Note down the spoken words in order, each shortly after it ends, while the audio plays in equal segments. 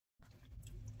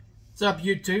What's up,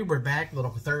 YouTube? We're back. A little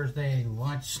Thursday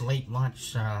lunch, late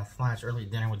lunch slash early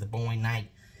dinner with the boy night.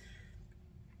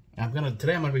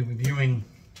 Today I'm gonna be reviewing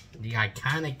the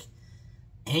iconic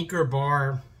Anchor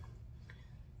Bar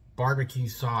barbecue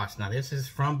sauce. Now this is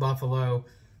from Buffalo.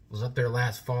 Was up there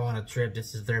last fall on a trip.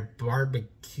 This is their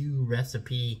barbecue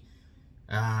recipe.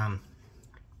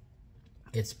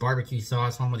 It's barbecue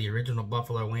sauce, home of the original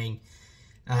buffalo wing.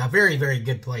 Very, very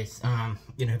good place.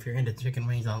 You know, if you're into chicken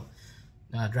wings, I'll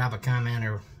drop a comment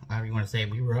or however you want to say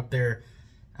it. We were up there.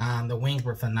 The wings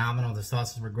were phenomenal. The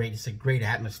sauces were great. It's a great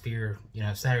atmosphere. You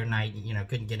know, Saturday night, you know,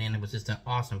 couldn't get in. It was just an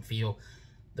awesome feel.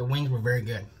 The wings were very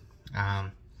good.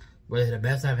 Was it the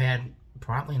best I've had?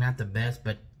 Probably not the best,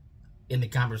 but in the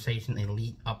conversation,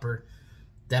 elite upper.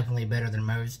 Definitely better than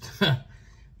most.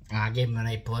 I gave them an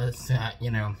A+,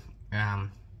 you know.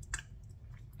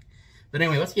 But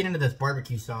anyway, let's get into this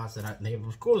barbecue sauce. It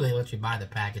was cool they let you buy the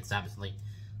packets, obviously.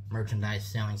 Merchandise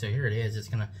selling. So here it is. It's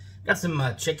got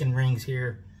some chicken rings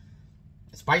here.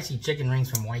 Spicy chicken rings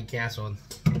from White Castle.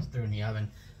 It's through in the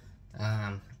oven.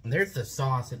 There's the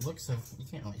sauce. It looks so, you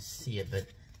can't really see it, but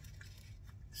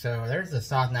so there's the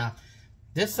sauce. Now,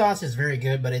 this sauce is very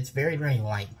good, but it's very, very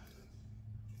light.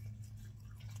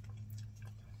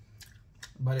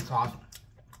 But it's awesome.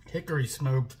 Hickory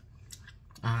smoked.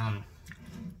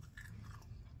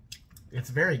 It's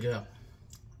very good.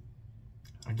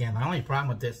 Again, my only problem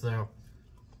with this, though,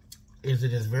 is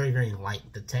it is very, very light.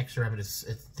 The texture of it is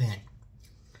thin.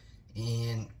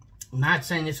 And I'm not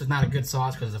saying this is not a good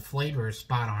sauce because the flavor is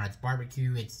spot on. It's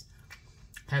barbecue. It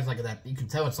has like that, you can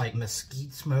tell it's like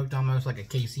mesquite smoked almost, like a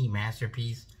KC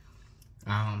masterpiece.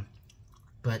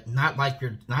 But not like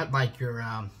your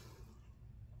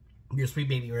Sweet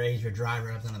Baby Ray's, your dry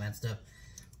rubs, none of that stuff.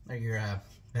 Or your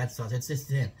that sauce. It's just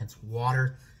thin. It's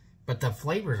water. But the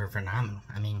flavors are phenomenal.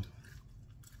 I mean,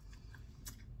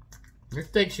 this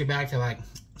takes you back to like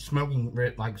smoking,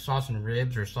 like saucing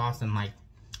ribs or saucing like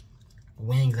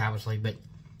wings, obviously. But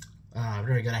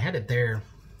very good. I had it there.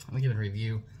 Let me give it a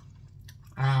review.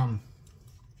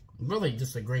 Really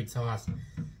just a great sauce.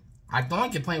 I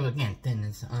don't complain with, again,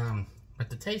 thinness. But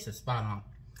the taste is spot on.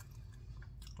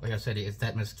 Like I said, it's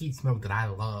that mesquite smoke that I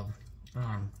love.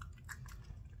 I'm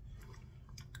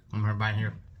gonna bite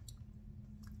here.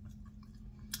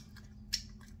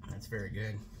 That's very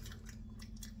good.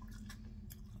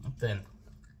 Then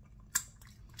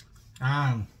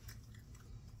I'm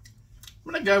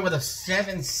gonna go with a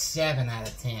 7.7 out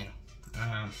of 10.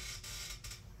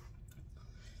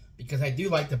 Because I do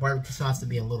like the barbecue sauce to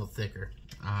be a little thicker.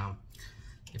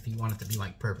 If you want it to be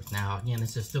like perfect. Now, again,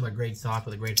 this is still a great sauce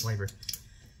with a great flavor.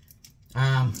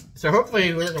 So hopefully,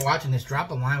 whoever are watching this, drop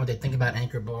a line what they think about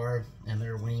Anchor Bar and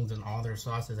their wings and all their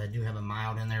sauces. I do have a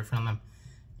mild in there from them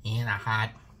and a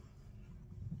hot.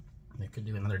 They could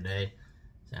do another day.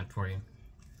 That for you.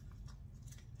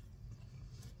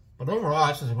 But overall,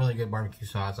 this is a really good barbecue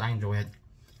sauce. I enjoy it.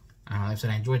 Like I said,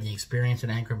 I enjoyed the experience at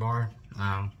Anchor Bar.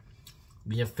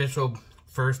 The official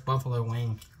first buffalo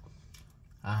wing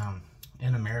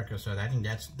in America. So I think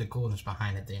that's the coolness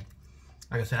behind it.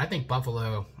 Like I said, I think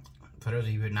Buffalo, for those of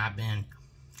you who have not been,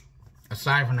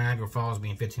 aside from Niagara Falls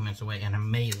being 15 minutes away, an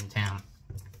amazing town.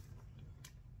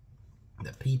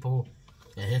 The people,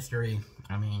 the history,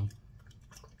 I mean,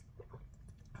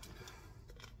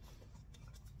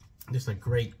 just a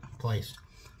great place.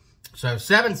 So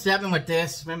 7.7 with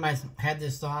this. If anybody's had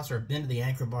this sauce or been to the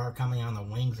Anchor Bar, coming on the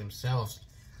wings themselves.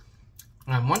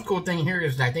 One cool thing here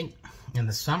is I think in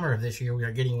the summer of this year we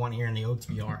are getting one here in the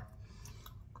OTR,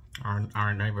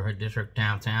 our neighborhood district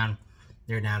downtown.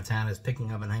 Their downtown is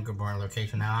picking up an Anchor Bar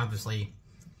location. Now obviously,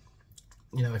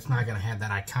 you know, it's not going to have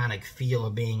that iconic feel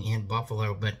of being in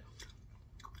Buffalo, but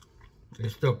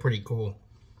it's still pretty cool.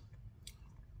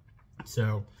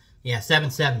 So yeah,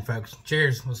 7.7, folks.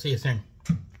 Cheers. We'll see you soon.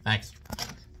 Thanks.